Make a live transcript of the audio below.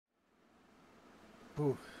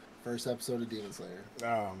Whew. First episode of Demon Slayer.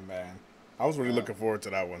 Oh man, I was really Uh, looking forward to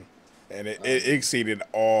that one, and it um, exceeded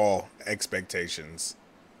all expectations.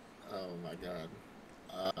 oh my god.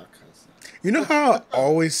 'Cause, You know how I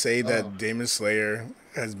always say oh, that Demon Slayer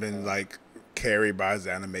has been uh, like carried by his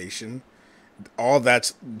animation? All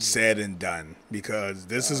that's said yeah. and done because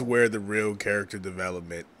this is Um, where the real character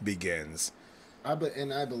development begins.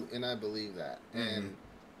 and I believe that. And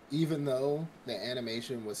even though the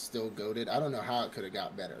animation was still goaded, I don't know how it could have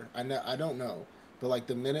got better. I don't know. But like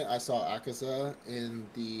the minute I saw Akaza in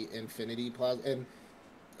the Infinity Plaza, and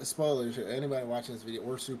spoilers, anybody watching this video,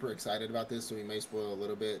 we're super excited about this, so we may spoil a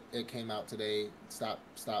little bit. It came out today. Stop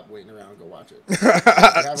waiting around. Go watch it. If you haven't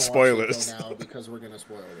watched it, go Spoilers, now because we're gonna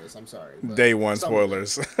spoil this. I'm sorry, but day one some of it,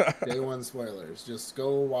 spoilers. day one spoilers. Just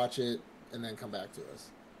go watch it and then come back to us.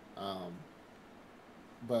 Um,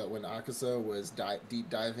 but when Akaza was deep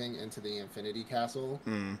diving into the Infinity Castle,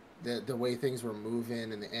 the way things were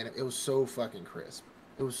moving and it was so fucking crisp.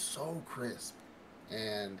 It was so crisp,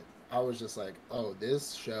 and I was just like, oh,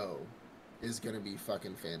 this show is gonna be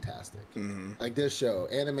fucking fantastic. Like this show,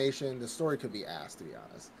 animation, the story could be ass to be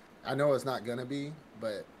honest. I know it's not gonna be,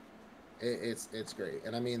 but it's great.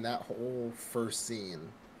 And I mean that whole first scene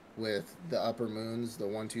with the upper moons, the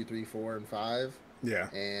 1, 2, 3, 4, and 5, Yeah,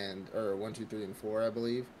 and or 1, 2, 3, and 4, I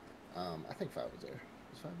believe. I think 5 was there.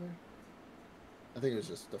 Was 5 there? I think it was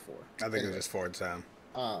just the four. I think it's Anyway, just forward time.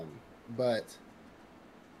 um, but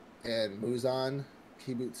and Muzan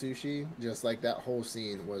Kibutsushi, just like that whole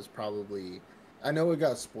scene was probably. I know it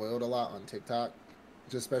got spoiled a lot on TikTok,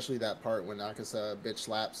 just especially that part when Nakasa bitch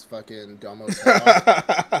slaps fucking Domo's head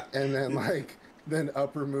off, and then then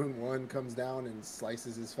Upper Moon One comes down and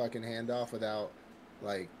slices his fucking hand off without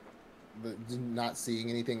like not seeing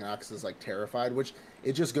anything. Akasa's like terrified, which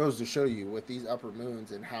it just goes to show you with these Upper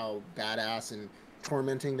Moons and how badass and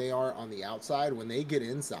tormenting they are on the outside. When they get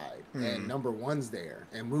inside and number one's there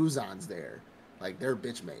and Muzan's there, like they're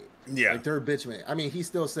bitch mate. Yeah, Like they're bitch mate. I mean, he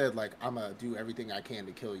still said like I'm gonna do everything I can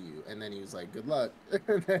to kill you, and then he was like, "Good luck,"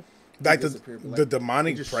 and then he like disappeared. But the like it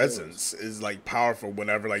demonic just shows. presence is like powerful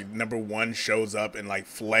whenever like number one shows up and like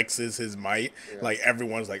flexes his might. Yeah. Like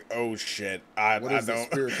everyone's like, oh shit, What I is the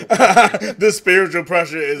don't. spiritual pressure? The spiritual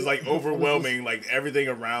pressure is like What is this? overwhelming. Like everything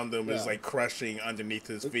around him is Yeah. like crushing underneath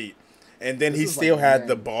his feet. And then This he is like still had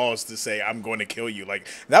the men. balls to say, "I'm going to kill you." Like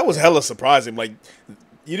that was Yeah. hella surprising. Like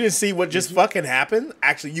you didn't see what Did just you? fucking happened.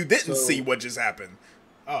 Actually, you didn't see So what just happened.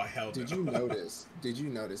 Oh hell did you no. notice? Did you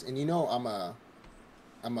notice? And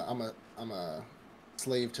I'm a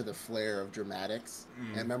slave to the flair of dramatics.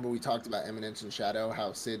 And remember we talked about Eminence and Shadow,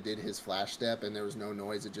 how Sid did his flash step and there was no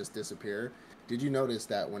noise, it just disappeared. Did you notice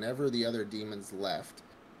that whenever the other demons left,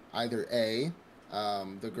 either A,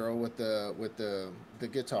 the girl with the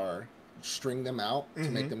guitar string them out to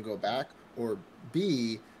make them go back, or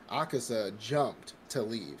B, Akasa jumped to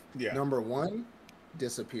leave. Yeah. Number one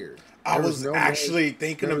disappeared. I There was was no noise. actually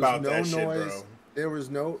thinking There was about no that shit, bro. noise. There was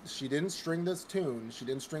no. She didn't string this tune. She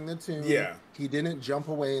didn't string the tune. Yeah. He didn't jump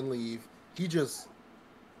away and leave. He just.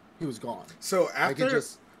 He was gone. So Like it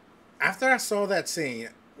just. after I saw that scene,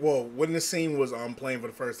 well, when the scene was on playing for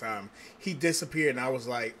the first time, he disappeared, and I was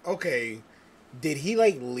like, okay, did he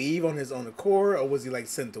like leave on his own accord, or was he like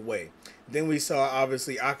sent away? Then we saw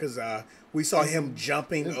obviously Akaza. We saw him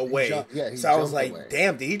jumping away. Yeah, he So I was jumped like, away.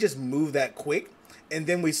 damn, did he just move that quick? And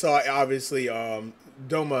then we saw obviously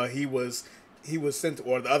Doma. He was sent,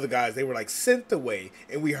 or the other guys, they were like sent away,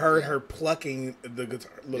 and we heard Yeah, her plucking the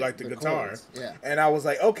guitar, yeah. like the The guitar, chords. Yeah. and I was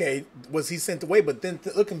like, okay, was he sent away? But then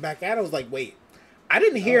looking back at it, I was like, wait, I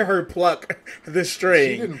didn't hear Oh, her pluck the she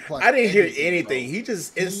string. didn't pluck I didn't hear anything, anything. bro. He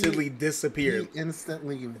just He instantly disappeared. he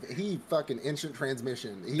instantly he fucking instant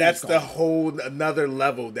transmission. He was That's the gone. whole another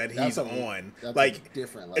level that That's he's a on. that's a Like,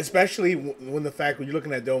 different level. especially when the fact when you're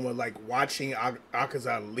looking at Doma, like watching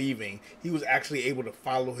Akaza leaving, he was actually able to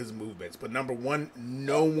follow his movements. But number one,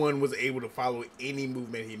 no Yep. one was able to follow any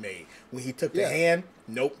movement he made. When he took the Yeah. hand,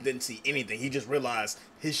 nope, didn't see anything. He just realized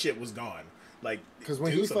his shit was gone. Like, Because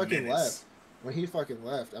dude's a menace. when he fucking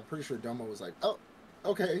left, I'm pretty sure Domo was like, "Oh,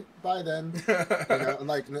 okay, bye then." You know, and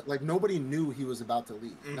like nobody knew he was about to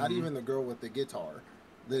leave. Not even the girl with the guitar.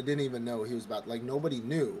 They didn't even know he was about. Like nobody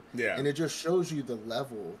knew, Yeah. and it just shows you the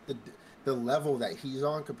level that he's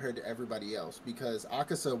on compared to everybody else. Because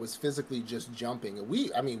Akasa was physically just jumping.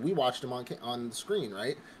 And I mean, we watched him on the screen,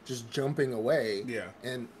 right? Just jumping away Yeah.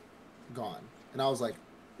 and gone. And I was like,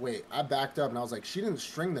 wait, I backed up and I was like, she didn't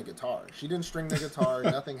string the guitar. She didn't string the guitar.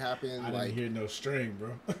 Nothing happened. I didn't Like, hear no string,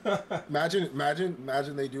 bro.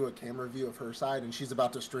 imagine they do a camera view of her side and she's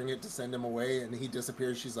about to string it to send him away and he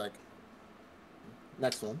disappears. She's like,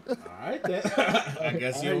 next one. All right, then. I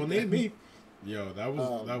guess All you right, don't need then. me. Yo, that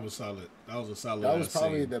was solid. That was a solid That was ass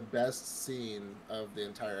probably scene. the best scene of the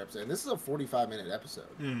entire episode. And this is a 45-minute episode.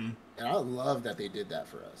 Hmm. And I love that they did that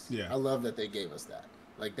for us. Yeah, I love that they gave us that.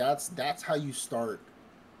 Like that's how you start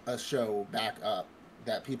a show back up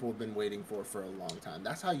that people have been waiting for a long time.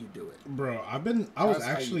 That's how you do it. bro. I was That's how you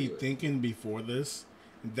actually do it. thinking before this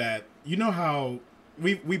that you know how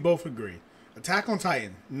we both agree. Attack on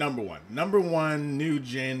Titan, number one new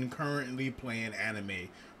gen currently playing anime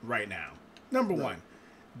right now. Number Right. one.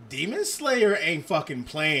 Demon Slayer ain't fucking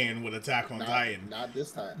playing with Attack on Titan. Not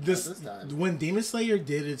this time. Not This this time. when Demon Slayer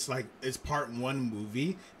did its part one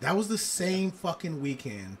movie, that was the same fucking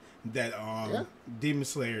weekend that Yeah. Demon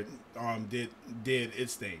Slayer did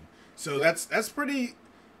its thing. So Yeah. that's pretty.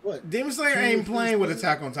 What? Demon Slayer 2 or ain't 3 playing with seasons-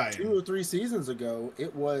 Attack on 2 Titan. or 3 seasons ago,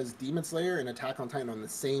 it was Demon Slayer and Attack on Titan on the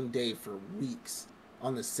same day for weeks.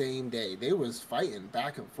 On the same day, they was fighting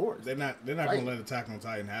back and forth. They're not Right. gonna let Attack on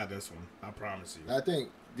Titan have this one. I promise you. I think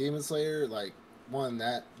Demon Slayer, like one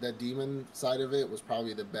that demon side of it was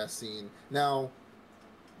probably the best scene. Now,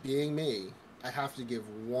 being me, I have to give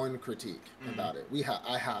one critique about it.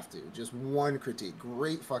 I have to just one critique.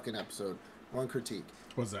 Great fucking episode. One critique.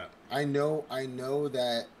 What's that? I know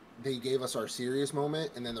that they gave us our serious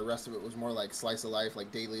moment, and then the rest of it was more like slice of life,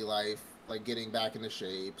 like daily life, like getting back into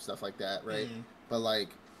shape, stuff like that, right? But like,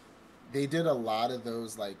 they did a lot of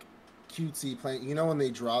those like cutesy playing. You know when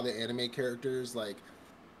they draw the anime characters like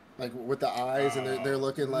with the eyes, and they're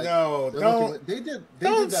looking like no, they're don't looking like, they did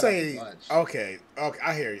don't that say a bunch. okay.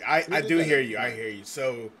 I hear you. I did do that hear a you. I bunch. hear you.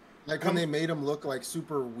 So Like when they made them look like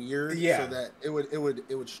super weird, Yeah. so that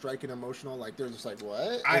it would strike an emotional. Like they're just like what,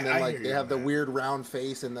 and I then like hear they you, have the man. weird round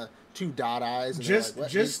face and the 2 dot eyes. And they're Just like,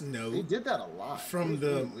 what? just they, know they did that a lot from It was the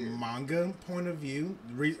really weird. manga point of view.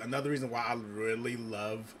 Another reason why I really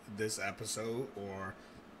love this episode, or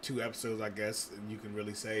 2 episodes, I guess you can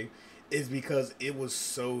really say, is because it was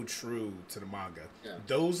so true to the manga. Yeah.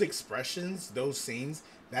 Those expressions, those scenes,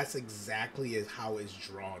 that's exactly how it's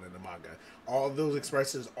drawn in the manga. All of those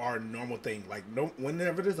expressions are a normal thing. Like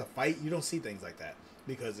whenever there's a fight, you don't see things like that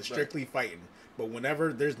because it's strictly fighting. But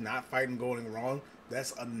whenever there's not fighting going wrong,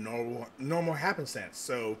 that's a normal happenstance.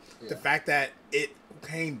 So the fact that it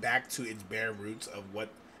came back to its bare roots of what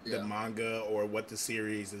the manga or what the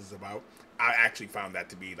series is about, I actually found that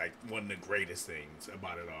to be like one of the greatest things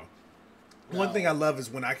about it all. One thing I love is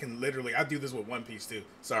when I can literally, I do this with One Piece too.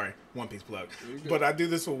 Sorry, One Piece plug. But I do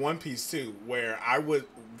this with One Piece too, where I would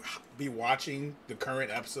be watching the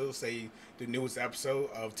current episode, say the newest episode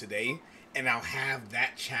of today, and I'll have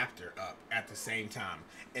that chapter up at the same time.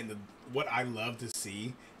 And what I love to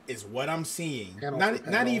see is what I'm seeing. Panel Not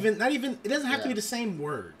for panel. even. It doesn't have to be Yeah. the same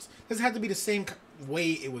words. It doesn't have to be the same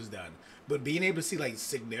way it was done. But being able to see like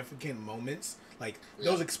significant moments, like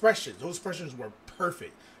those expressions were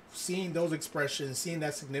perfect. Seeing those expressions, seeing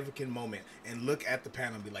that significant moment, and look at the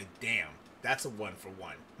panel and be like, damn, that's a 1 for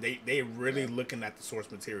 1. They really looking at the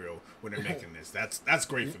source material when they're making this. That's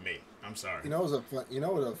great for me. I'm sorry. You know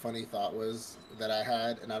what a funny thought was that I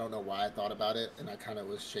had, and I don't know why I thought about it, and I kind of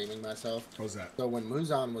was shaming myself. What was that? So when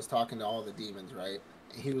Muzan was talking to all the demons, right?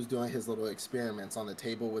 He was doing his little experiments on the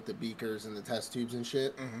table with the beakers and the test tubes and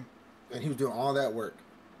shit, and he was doing all that work.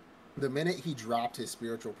 The minute he dropped his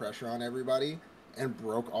spiritual pressure on everybody and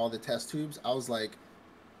broke all the test tubes, I was like,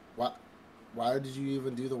 why did you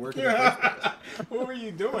even do the work in the first place? What were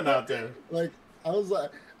you doing out there? Like,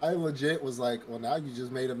 I legit was like, well, now you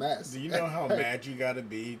just made a mess. Do you know how mad you got to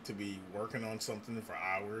be working on something for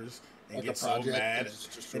hours and Like get a so project mad and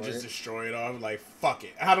just destroy it? destroy it all? Like, fuck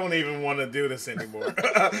it. I don't even want to do this anymore.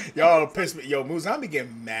 Y'all piss me. Yo, Moose, I'm be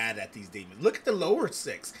getting mad at these demons. Look at the lower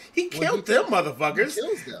 6. He killed them motherfuckers. He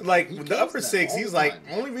kills them. Like, He the kills upper them 6, all he's the like,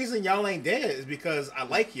 time. only reason y'all ain't dead is because I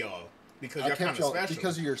like y'all. Because I y'all kind kept of y'all special.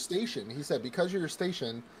 because of your station. He said, because of your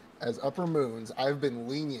station as upper moons, I've been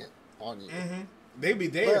lenient on you. They be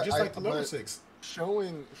there But just like the lower but 6.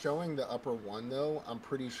 Showing the upper 1 though, I'm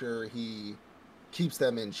pretty sure he keeps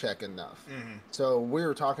them in check enough. So we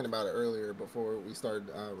were talking about it earlier before we started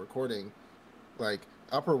recording. Like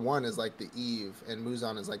upper 1 is like the Eve, and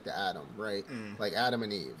Muzan is like the Adam, right? Like Adam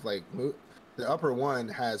and Eve. Like the upper 1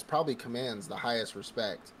 has probably commands the highest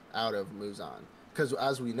respect out of Muzan. Because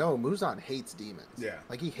as we know, Muzan hates demons. Yeah.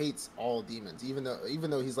 Like he hates all demons, even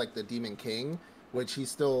though he's like the demon king, which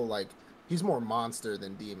he's still like he's more monster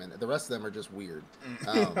than demon. The rest of them are just weird.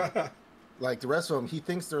 Like the rest of them, he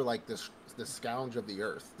thinks they're like the scourge of the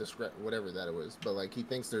earth, whatever that it was. But like he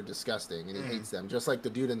thinks they're disgusting and he hates them, just like the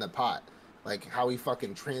dude in the pot. Like how he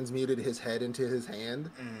fucking transmuted his head into his hand.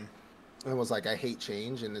 And was like, I hate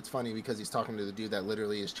change. And it's funny because he's talking to the dude that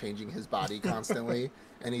literally is changing his body constantly.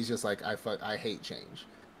 And he's just like, I hate change.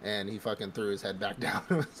 and he fucking threw his head back down.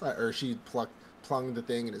 Or she plunged the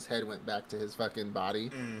thing, and his head went back to his fucking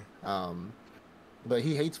body. But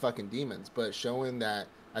he hates fucking demons. But showing that,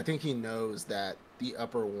 I think he knows that the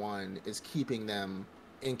upper one is keeping them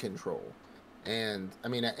in control. And I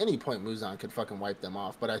mean, at any point, Muzan could fucking wipe them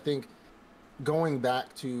off. But I think going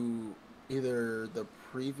back to either the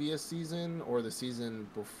previous season or the season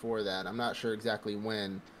before that, I'm not sure exactly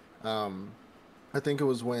when. I think it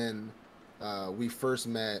was when we first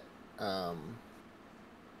met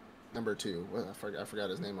number two. Well, I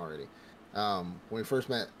forgot his name already. When we first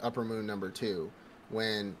met Upper Moon number two,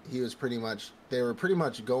 when he was they were pretty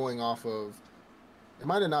much going off of. It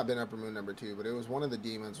might have not been Upper Moon number two, but it was one of the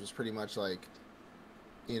demons was pretty much like,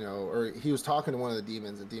 or he was talking to one of the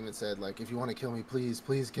demons, and demon said like, if you want to kill me, please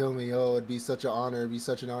kill me. Oh, it'd be such an honor. It'd be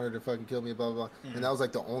such an honor to fucking kill me. Blah blah. Blah. And that was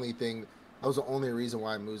like the only thing. That was the only reason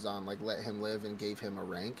why Muzan like let him live and gave him a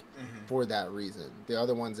rank for that reason. The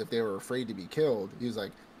other ones, if they were afraid to be killed, he was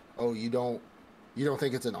like, oh, you don't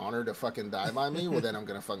think it's an honor to fucking die by me? Well, then I'm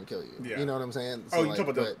gonna fucking kill you. Yeah. You know what I'm saying? So, you talking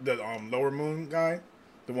about the Lower Moon guy,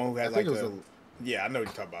 the one who had like yeah, I know what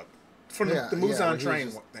you're talking about from the Muzan train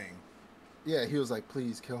thing. Yeah, he was like,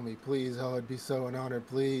 please kill me, please. Oh, it'd be so an honor,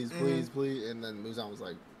 please. And then Muzan was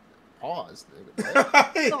like, pause.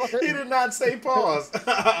 He did not say pause.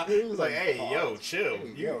 He was like, hey, pause. Yo, chill.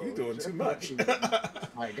 Hey, you doing too much.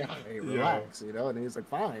 My God, hey, relax, And he's like,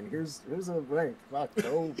 fine, here's a rank. Fuck,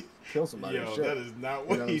 go kill somebody. Yo, that is not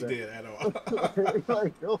what he did at all.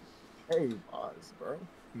 Like, hey, pause, bro.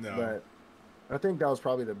 No. But I think that was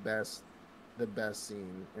probably the best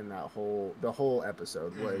scene in the whole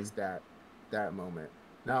episode was that moment.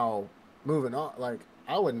 Now, moving on, like,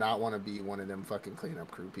 I would not want to be one of them fucking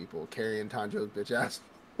cleanup crew people carrying Tanjiro's bitch ass,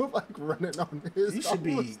 like running on his. You should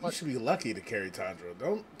be lucky to carry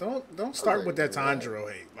Tanjiro. Don't start with that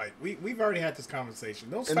Tanjiro hate. Like we've already had this conversation.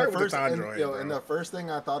 Don't start with the Tanjiro hate. And the first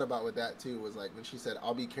thing I thought about with that too was like when she said,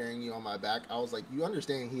 "I'll be carrying you on my back." I was like, you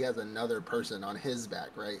understand he has another person on his back,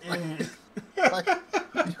 right? Like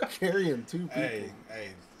you're carrying two people. Hey,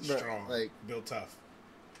 strong, like built tough.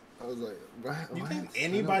 I was like, what? You think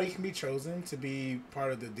anybody can be chosen to be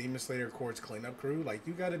part of the Demon Slayer Court's cleanup crew? Like,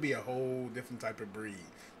 you got to be a whole different type of breed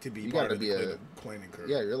to be part of the cleaning crew.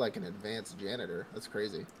 Yeah, you're like an advanced janitor. That's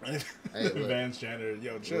crazy. Advanced janitor.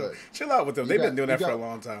 Yo, chill out with them. They've been doing that for a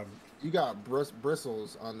long time. You got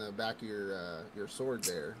bristles on the back of your sword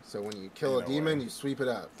there. So when you kill a demon, you sweep it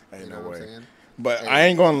up. You know what I'm saying? But I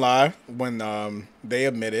ain't gonna lie, when they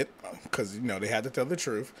admitted, because they had to tell the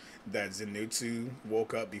truth, that Zenitsu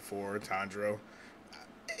woke up before Tanjiro,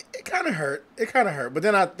 it kind of hurt. But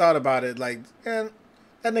then I thought about it, like, man,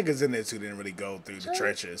 that nigga Zenitsu didn't really go through the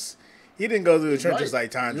trenches. He didn't go through the trenches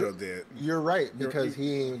like Tanjiro did. You're right, because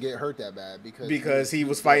he didn't get hurt that bad. Because he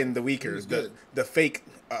was fighting the weaker, the fake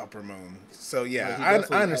Upper Moon. So yeah, I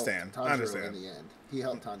understand. I understand. In the end, he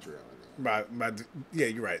helped Tanjiro. Yeah,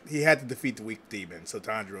 you're right. He had to defeat the weak demon so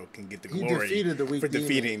Tanjiro can get the glory for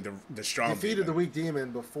defeating the strong demon. Defeated the weak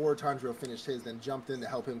demon before Tanjiro finished his, then jumped in to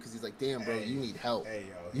help him because he's like, damn, bro, you need help. Hey,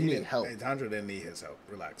 yo. You need help. Hey, Tanjiro didn't need his help.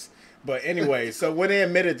 Relax. But anyway, so when they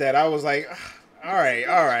admitted that, I was like, all right,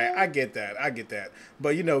 I get that.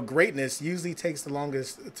 But, greatness usually takes the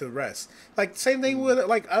longest to rest. Like, same thing with,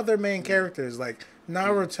 like, other main characters, like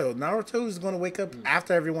Naruto. Naruto is going to wake up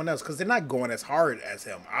after everyone else because they're not going as hard as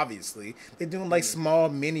him, obviously. They're doing, like, small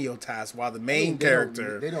menial tasks while the main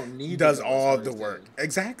character does all the work.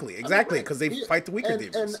 Exactly, because they fight the weaker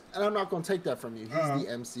demons. And I'm not going to take that from you. He's the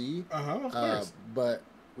MC. Of course. But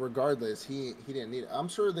regardless, he didn't need it. I'm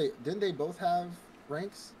sure didn't they both have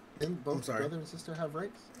ranks? Didn't both brother and sister have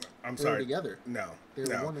ranks? I'm they sorry. Were together. No. They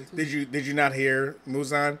were 1 and 2. Did you not hear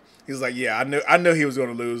Muzan? He was like, yeah, I know he was going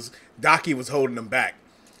to lose. Daki was holding him back.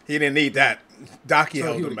 He didn't need that. Daki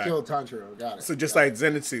held him back. Killed Tanjiro. Got it. So just like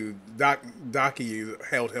Zenitsu, Daki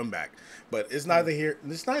held him back. But it's neither here.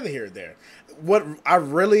 It's neither here or there. What I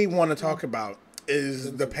really want to talk about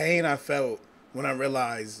is the pain I felt when I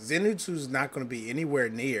realized Zenitsu's not going to be anywhere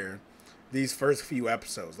near these first few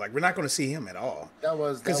episodes. Like, we're not going to see him at all.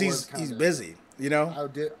 Because he's busy,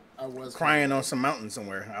 I was crying on some mountain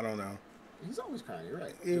somewhere. I don't know. He's always crying, you're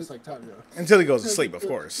right. Just like Tanjiro. Until he goes to sleep, of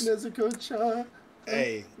course. Nezuko-chan.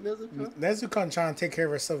 Hey, Nezuko-chan take care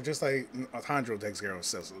of herself just like Tanjiro takes care of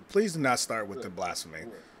herself. So please do not start with the blasphemy.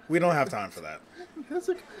 We don't have time for that. Get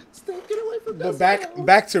away from But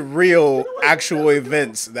back to real, actual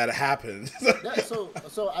events that happened.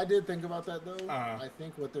 So I did think about that though. I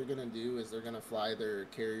think what they're gonna do is they're gonna fly their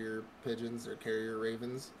carrier pigeons or carrier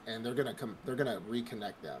ravens, and they're gonna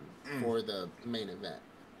reconnect them for the main event,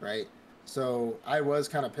 right? So I was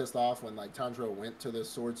kind of pissed off when like Tanjiro went to the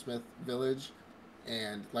swordsmith village,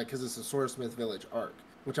 and like because it's a Swordsmith Village arc,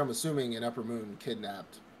 which I'm assuming in Upper Moon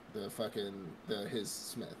kidnapped his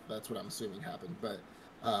Smith. That's what I'm assuming happened, but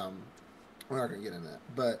um, we're not gonna get into that.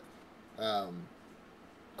 But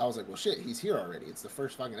I was like, well, shit, he's here already. It's the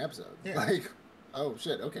first fucking episode. Yeah. Like, oh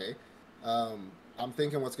shit, okay. I'm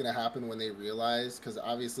thinking what's gonna happen when they realize, because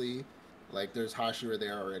obviously, like, there's Hashira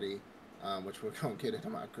there already, which we're gonna get into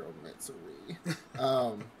my girl Mitsuri.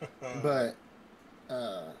 But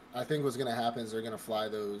I think what's gonna happen is they're gonna fly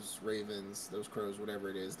those ravens, those crows, whatever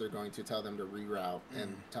it is. They're going to tell them to reroute,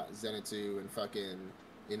 and Zenitsu and fucking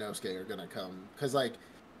Inosuke are gonna come, because like.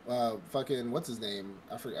 Fucking what's his name?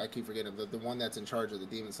 I keep forgetting the one that's in charge of the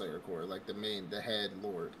Demon Slayer Corps, like the head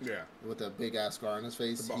lord. Yeah. With a big ass scar on his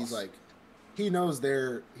face. He's like, he knows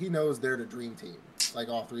they're the dream team. Like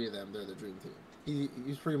all three of them, they're the dream team.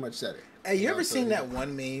 He's pretty much said it. Hey, you ever seen that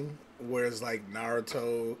one meme where it's like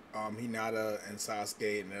Naruto, Hinata, and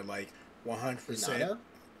Sasuke, and they're like 100%.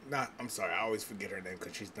 I'm sorry, I always forget her name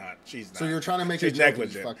because she's not. So you're trying to make she's a joke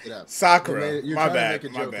negligent. And you fucked it up. Sakura, you're my trying bad, to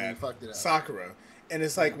make a my joke bad. And you fucked it up. Sakura. And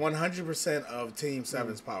it's like 100% of Team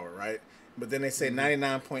 7's power, right? But then they say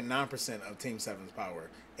 99.9% of Team 7's power.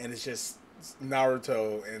 And it's just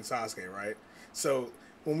Naruto and Sasuke, right? So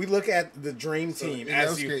when we look at the Dream Team,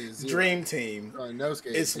 Dream Team,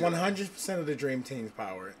 it's 100% of the Dream Team's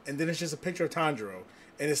power. And then it's just a picture of Tanjiro.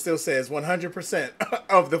 And it still says 100%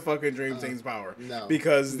 of the fucking Dream Team's power. No.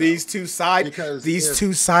 Because these two side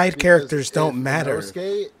characters don't matter.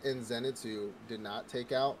 Inosuke and Zenitsu did not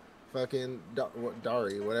take out fucking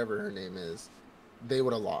Dari, whatever her name is, they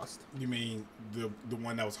would have lost. You mean the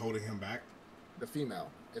one that was holding him back? The female.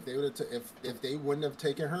 If they would have, if they wouldn't have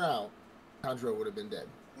taken her out, Tanjiro would have been dead.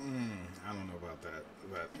 I don't know about that.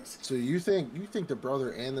 But so you think the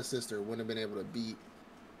brother and the sister wouldn't have been able to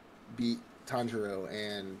beat Tanjiro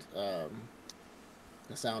and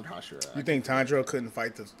the Sound Hashira? You think Tanjiro couldn't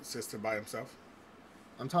fight the sister by himself?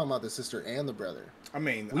 I'm talking about the sister and the brother. I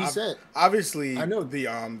mean, obviously, I know the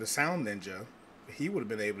Sound Ninja. He would have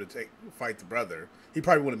been able to fight the brother. He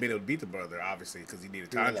probably wouldn't have been able to beat the brother, obviously, because he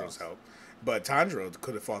needed Tanjiro's help. But Tanjiro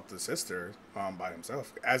could have fought the sister by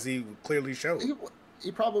himself, as he clearly showed.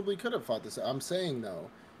 He probably could have fought this. I'm saying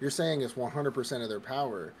though, you're saying it's 100% of their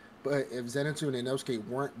power. But if Zenitsu and Inosuke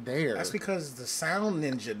weren't there, that's because the Sound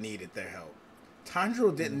Ninja needed their help.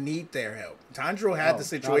 Tanjiro didn't need their help. Tanjiro had the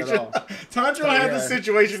situation. Tanjiro had the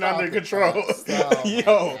situation under control.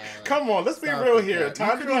 Yo, come on, let's be real here.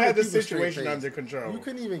 Tanjiro had the situation under control. You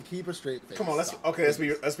couldn't even keep a straight face. Come on, let's be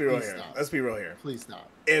real here. Let's be real here. Please stop.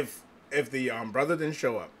 If the brother didn't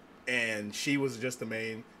show up and she was just the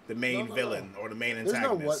main villain or the main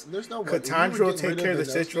antagonist, could Tanjiro take care of the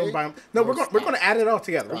situation by him? No, we're going to add it all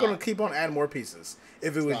together. We're going to keep on adding more pieces.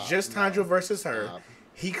 If it was just Tanjiro versus her.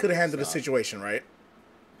 He could have handled the situation, right?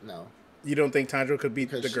 No. You don't think Tanjiro could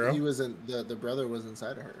beat the girl? He wasn't. The brother was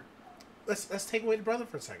inside of her. Let's take away the brother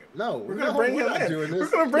for a second. No, we're gonna bring him in. We're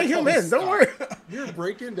gonna bring him in. Don't worry. You're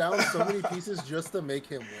breaking down so many pieces just to make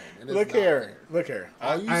him win. And look here.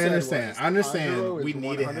 I understand. We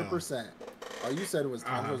needed 100%. All you said was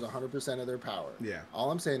Tanjiro was 100% of their power. Yeah.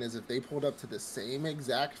 All I'm saying is if they pulled up to the same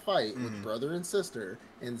exact fight with brother and sister,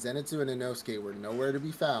 and Zenitsu and Inosuke were nowhere to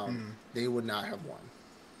be found, they would not have won.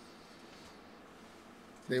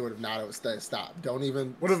 They would have not stopped. Don't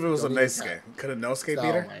even. What if it was Inosuke? Could Inosuke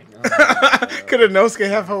beat her? Could Inosuke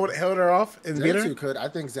have held her off and beat her? Zenitsu could. I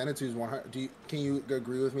think Zenitsu's 100. Can you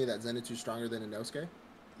agree with me that Zenitsu's stronger than Inosuke?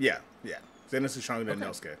 Yeah. Zenitsu's stronger than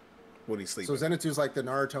Inosuke when he's sleeping. So Zenitsu's like the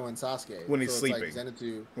Naruto and Sasuke. When he's sleeping.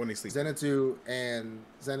 Like when he's sleeping. Zenitsu and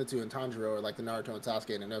Tanjiro are like the Naruto and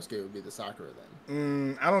Sasuke, and Inosuke would be the Sakura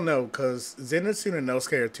then. I don't know, because Zenitsu and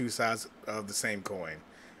Inosuke are two sides of the same coin.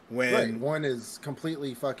 One is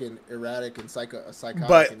completely fucking erratic and psychotic.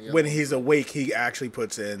 But when he's awake, he actually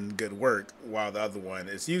puts in good work, while the other one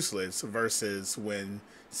is useless. Versus when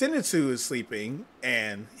Zenitsu is sleeping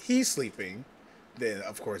and he's sleeping, then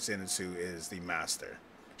of course Zenitsu is the master.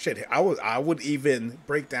 Shit, I would even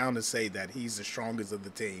break down to say that he's the strongest of the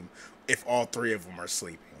team if all three of them are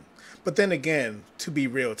sleeping. But then again, to be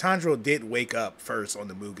real, Tanjiro did wake up first on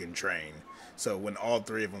the Mugen train. So when all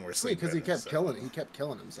three of them were sleeping, because he kept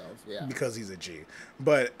killing himself. Yeah, because he's a G.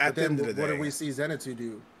 But at the end of the day, what did we see Zenitsu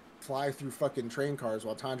do? Fly through fucking train cars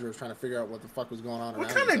while Tanjiro was trying to figure out what the fuck was going on. What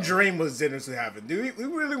kind of dream was Zenitsu having? Do we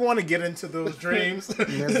really want to get into those dreams?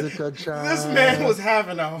 This man was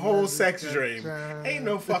having a whole sex dream. Ain't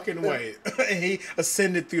no fucking way. He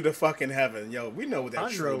ascended through the fucking heaven. Yo, we know what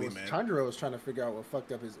that truly meant. Tanjiro was trying to figure out what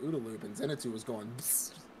fucked up his OODA loop, and Zenitsu was going.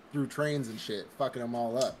 Psst. through trains and shit, fucking them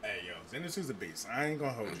all up. Hey yo, Zenitsu's a beast. I ain't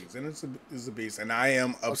gonna hold you. Zenitsu is a beast, and I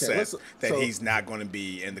am Okay, upset let's that so he's not going to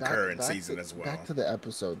be in the current season as well. back to the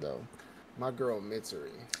episode though. My girl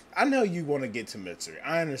Mitsuri. I know you want to get to Mitsuri.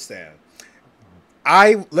 I understand.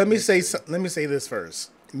 Let me say this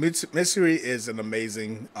first. Mitsuri is an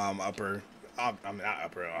amazing upper. I'm not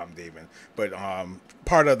upper. I'm demon, but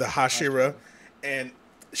part of the Hashira, and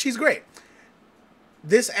she's great.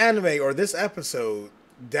 This anime or this episode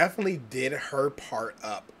definitely did her part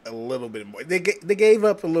up a little bit more. They gave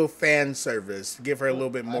up a little fan service to give her a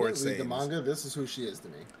little bit more. I didn't read the manga. This is who she is to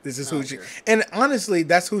me. This is who she, and honestly,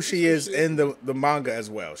 that's who she is in the manga as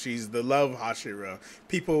well. She's the love Hashira.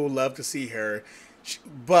 People love to see her,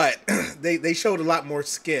 but they showed a lot more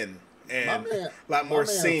skin and a lot more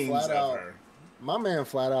scenes of her. My man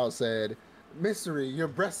flat out said, "Mystery, your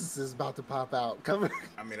breasts is about to pop out." Cover.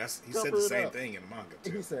 I mean, he said the same thing in the manga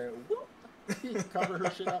too. He said, "Whoop." He covered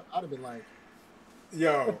her shit up. I'd have been like,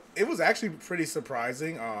 yo, it was actually pretty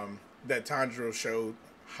surprising that Tanjiro showed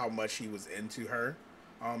how much he was into her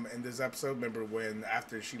in this episode. Remember when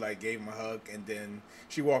after she like gave him a hug and then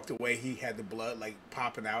she walked away, he had the blood like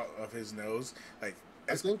popping out of his nose. Like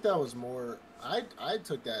I think that was more. I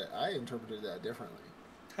interpreted that differently.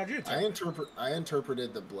 How'd you I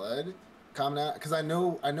interpreted the blood coming out because I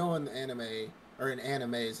know in the anime. Or in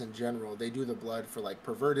animes in general, they do the blood for like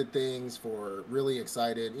perverted things, for really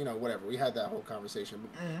excited, whatever. We had that whole conversation.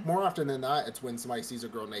 More often than not, it's when somebody sees a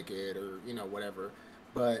girl naked or, whatever.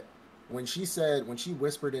 But when she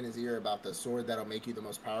whispered in his ear about the sword that'll make you the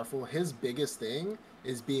most powerful, his biggest thing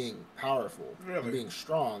is being powerful and being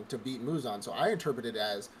strong to beat Muzan. So I interpreted it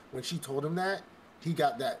as when she told him that, he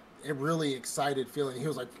got that really excited feeling. He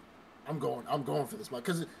was like, I'm going for this one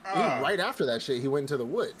because right after that shit, he went into the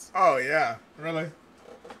woods. Oh yeah, really?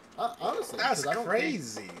 Honestly, that's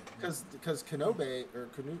crazy. Because Kenobe or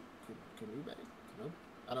Kenobe,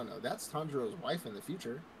 I don't know. That's Tanjiro's wife in the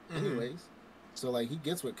future, anyways. So like he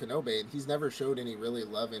gets with Kenobe, and he's never showed any really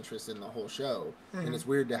love interest in the whole show. And it's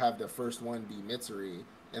weird to have the first one be Mitsuri,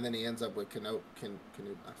 and then he ends up with Kenobe.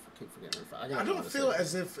 I keep forgetting her. I don't feel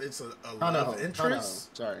as if it's a love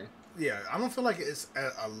interest. Sorry. Yeah, I don't feel like it's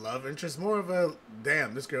a love interest. More of a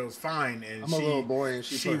damn, this girl's fine, and I'm a little boy, and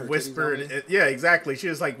she whispered. Yeah, exactly. She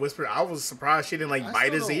just like whispered. I was surprised she didn't like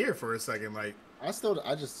bite his ear for a second. Like I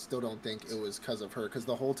just still don't think it was because of her. Because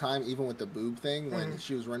the whole time, even with the boob thing, when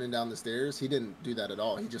she was running down the stairs, he didn't do that at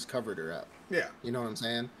all. He just covered her up. Yeah, you know what I'm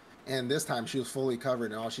saying. And this time, she was fully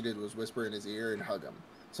covered, and all she did was whisper in his ear and hug him.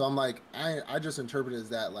 So I'm like, I just interpreted it as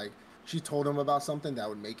that like. She told him about something that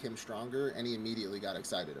would make him stronger, and he immediately got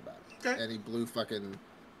excited about it. Okay. And he blew fucking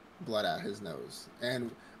blood out his nose. And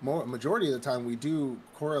majority of the time, we do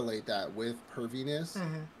correlate that with perviness,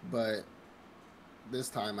 but this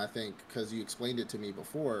time, I think, because you explained it to me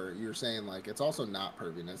before, you're saying, like, it's also not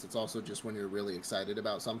perviness. It's also just when you're really excited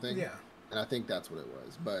about something. Yeah. And I think that's what it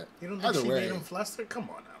was. But you don't think she made him fluster? Come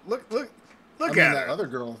on now. Look at that her. Other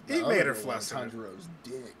girl. He made her fluster. Tanjiro's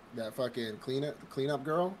dick. That fucking cleanup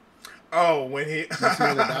girl. Oh, when he in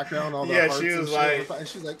the background, all the hearts she was like, and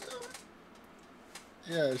she's like, oh.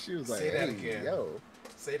 Yeah, she was like, say that hey, again. Yo,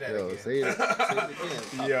 say that again. Say it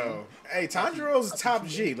again. Yo, hey, Tanjiro's top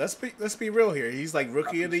G. Let's be real here. He's like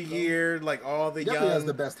rookie of the year, like all the definitely young. Has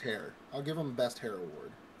the best hair. I'll give him best hair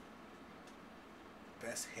award.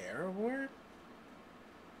 Best hair award?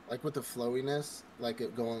 Like with the flowiness, like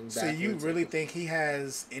it going back. So you really think he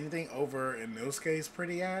has anything over Inosuke's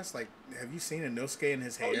pretty ass? Like, have you seen Inosuke in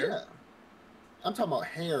his hair? Yeah. I'm talking about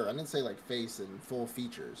hair. I didn't say like face and full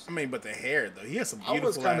features. I mean, but the hair though, he has some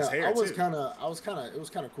beautiful ass hair too. It was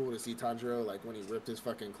kind of cool to see Tanjiro like when he ripped his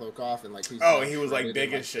fucking cloak off and like he's he was like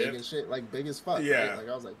big as shit, like big as fuck. Yeah, right? Like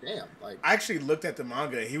I was like, damn. Like I actually looked at the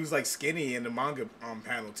manga. He was like skinny in the manga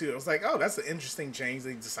panel too. I was like, oh, that's an interesting change.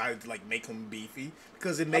 They decided to like make him beefy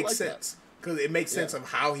because it makes sense. Because it makes sense of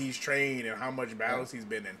how he's trained and how much battles he's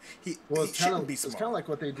been in. He shouldn't be small. It's kind of like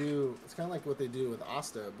what they do. It's kind of like what they do with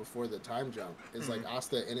Asta before the time jump. It's like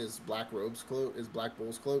Asta in his black robes cloak, his black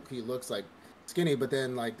bull's cloak. He looks like skinny, but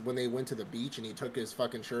then like when they went to the beach and he took his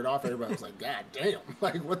fucking shirt off, everybody was like, "God damn!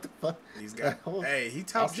 Like what the fuck?" He's got. Hey, he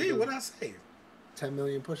top Asta G. What I say? 10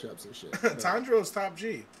 million push-ups and shit. Tanjiro's top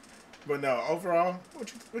G. But no, overall,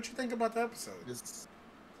 what you think about the episode? It's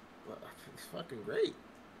fucking great.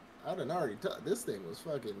 I done already. This thing was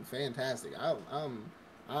fucking fantastic.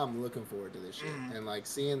 I'm looking forward to this shit and like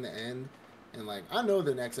seeing the end and like I know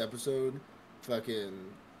the next episode, fucking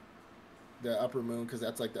the upper moon because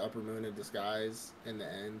that's like the upper moon in disguise in the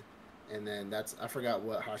end, and then that's I forgot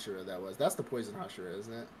what Hashira that was. That's the poison Hashira,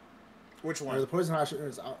 isn't it? Which one? Or the poison Hashira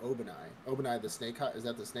is Obanai. Obanai the snake. Is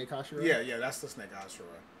that the snake Hashira? Yeah, that's the snake Hashira.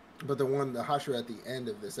 But the Hashira at the end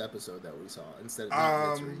of this episode that we saw, instead of not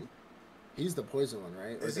Um, Mitsuri, he's the poison one,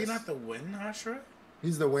 right? Or is he this? not the Wind Hashira?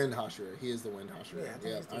 He's the Wind Hashira. He is the Wind Hashira. Yeah, I think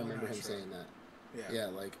Yeah, he's the I Wind remember him Hashira. saying that. Yeah. Yeah,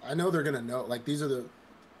 like I know they're gonna know. Like these are the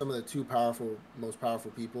some of the most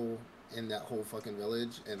powerful people in that whole fucking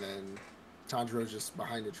village, and then Tanjiro's just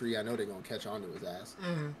behind a tree. I know they're gonna catch on to his ass,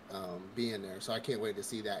 being there. So I can't wait to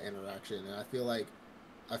see that interaction. And I feel like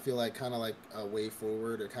kind of like a way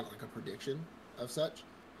forward, or kind of like a prediction of such.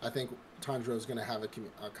 I think Tanjiro's gonna have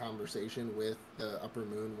a conversation with the Upper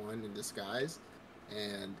Moon one in disguise,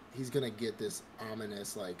 and he's gonna get this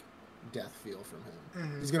ominous like death feel from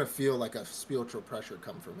him. He's gonna feel like a spiritual pressure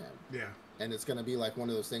come from him. Yeah. And it's gonna be like one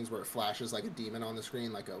of those things where it flashes like a demon on the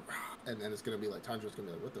screen, like a, and then it's gonna be like Tanjiro's gonna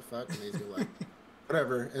be like, "What the fuck?" And he's gonna be like,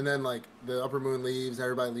 "Whatever." And then like the Upper Moon leaves,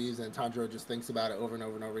 everybody leaves, and Tanjiro just thinks about it over and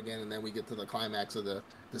over and over again. And then we get to the climax of the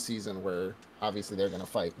season where obviously they're gonna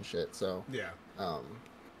fight and shit. So Yeah.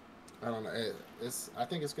 I don't know. It's I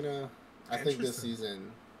think it's gonna. I think this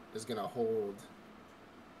season is gonna hold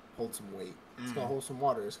some weight. It's gonna hold some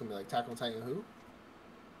water. It's gonna be like Attack on Titan who?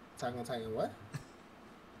 Attack on Titan what?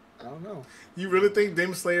 I don't know. You really think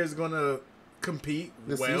Demon Slayer is gonna compete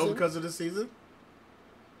This well season? because of this season?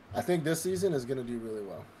 I think this season is gonna do really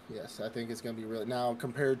well. Yes, I think it's gonna be really now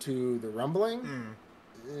compared to the Rumbling.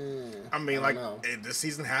 I mean, don't like know. this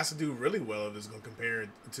season has to do really well if it's gonna compare it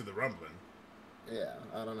to the Rumbling. Yeah,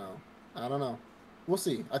 I don't know. I don't know. We'll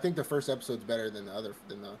see. I think the first episode's better than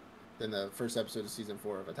the first episode of season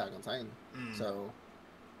 4 of Attack on Titan. So,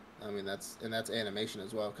 I mean that's animation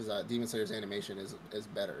as well, because Demon Slayer's animation is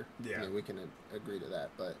better. Yeah. I mean we can agree to that,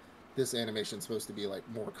 but this animation is supposed to be like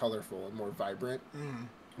more colorful and more vibrant,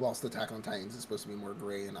 whilst Attack on Titans is supposed to be more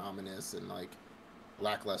gray and ominous and like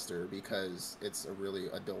lackluster because it's a really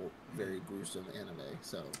adult, very gruesome anime.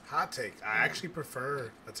 So Hot take. I actually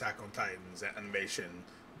prefer Attack on Titan's animation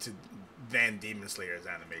than Demon Slayer's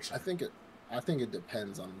animation. I think it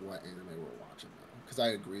depends on what anime we're watching though, because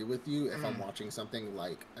I agree with you if I'm watching something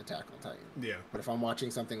like Attack on Titan. Yeah. But if I'm watching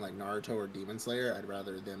something like Naruto or Demon Slayer, I'd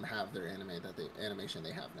rather them have their animation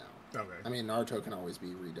they have now. Okay. I mean, Naruto can always be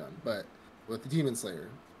redone, but with Demon Slayer,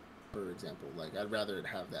 for example, like I'd rather it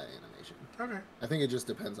have that animation. Okay. I think it just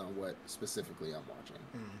depends on what specifically I'm watching.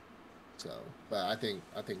 So, but I think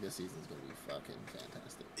this season's gonna be fucking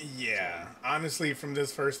fantastic. Yeah. Honestly, from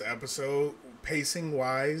this first episode, pacing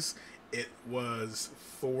wise, it was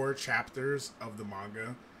 4 chapters of the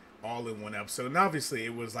manga all in one episode. And obviously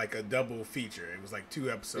it was like a double feature. It was like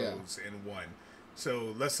 2 episodes in one.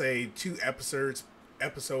 So let's say 2 episodes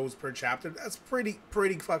per chapter. That's pretty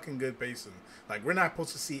fucking good pacing. Like we're not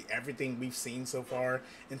supposed to see everything we've seen so far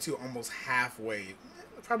until almost halfway.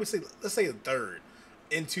 Probably say let's say a third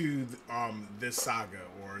into this saga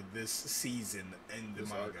or this season in the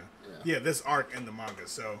manga. Yeah, this arc in the manga.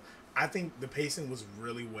 So I think the pacing was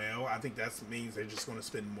really well. I think that means they're just going to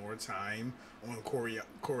spend more time on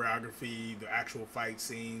choreography, the actual fight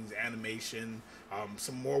scenes, animation,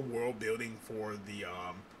 some more world building for the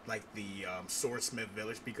Swordsmith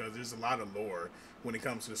Village, because there's a lot of lore when it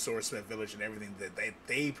comes to the Swordsmith Village and everything that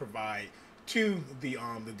they provide to the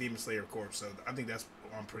Demon Slayer Corps. So I think that's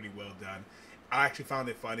pretty well done. I actually found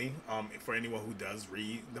it funny, for anyone who does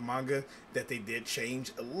read the manga, that they did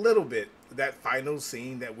change a little bit. That final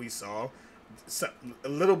scene that we saw, a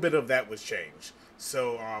little bit of that was changed.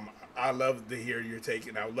 So I love to hear your take,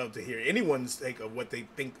 and I would love to hear anyone's take of what they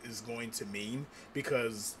think is going to mean,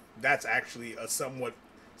 because that's actually a somewhat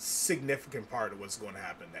significant part of what's going to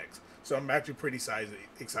happen next. So I'm actually pretty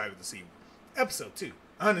excited to see episode 2.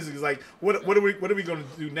 Honestly, it's like, what are we going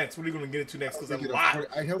to do next? What are we going to get into next? Because a lot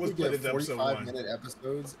I hope was we put get into episode 45-minute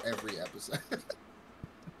episodes every episode.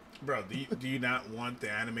 Bro, do you not want the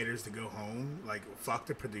animators to go home? Like, fuck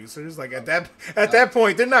the producers? Like, at that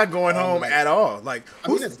point, they're not going home at all. Like, I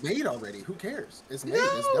mean, it's made already. Who cares? It's made.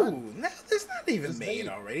 It's done. No, it's not even made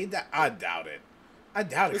already. I doubt it.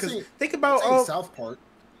 Because think It's about South Park.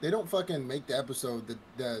 They don't fucking make the episode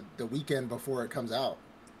the weekend before it comes out.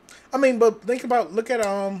 I mean, but look at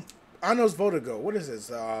Arnold's Votigo. What is this?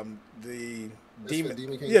 The Demon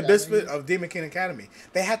King Misfit Academy? of Demon King Academy.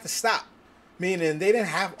 They had to stop, meaning they didn't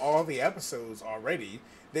have all the episodes already.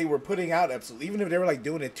 They were putting out episodes, even if they were like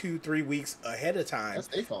doing it 2-3 weeks ahead of time. That's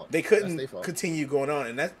their fault. They couldn't continue going on,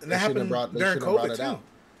 and that happened during COVID too.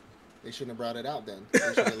 They shouldn't have brought it out then. They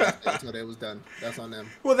should have left it until it was done. That's on them.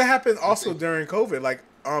 Well, that happened also during COVID. Like,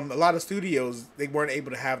 a lot of studios, they weren't able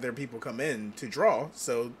to have their people come in to draw,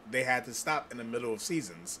 so they had to stop in the middle of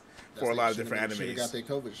seasons for a lot of different animes. Should have got their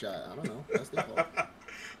COVID shot. I don't know. That's their fault.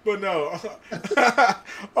 But no,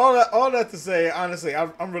 all that to say, honestly,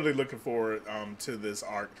 I'm really looking forward to this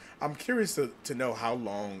arc. I'm curious to know how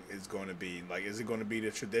long it's going to be. Like, is it going to be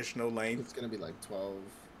the traditional It's length? gonna be like 12,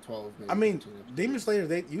 I maybe mean, 13 Demon episodes. Slayer,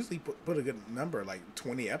 they usually put a good number, like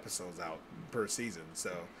 20 episodes out per season.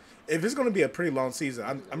 So if it's going to be a pretty long season,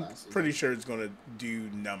 I think the I'm last pretty season. sure it's going to do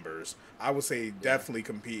numbers. I would say Yeah, definitely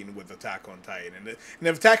competing with Attack on Titan. And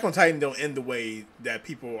if Attack on Titan don't end the way that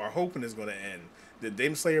people are hoping it's going to end, the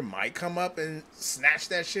Demon Slayer might come up and snatch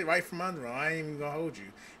that shit right from under them. I ain't even going to hold you.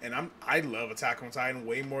 And I love Attack on Titan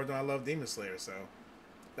way more than I love Demon Slayer. So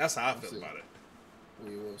that's how I we'll feel see. about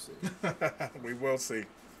We will see. it. We will see.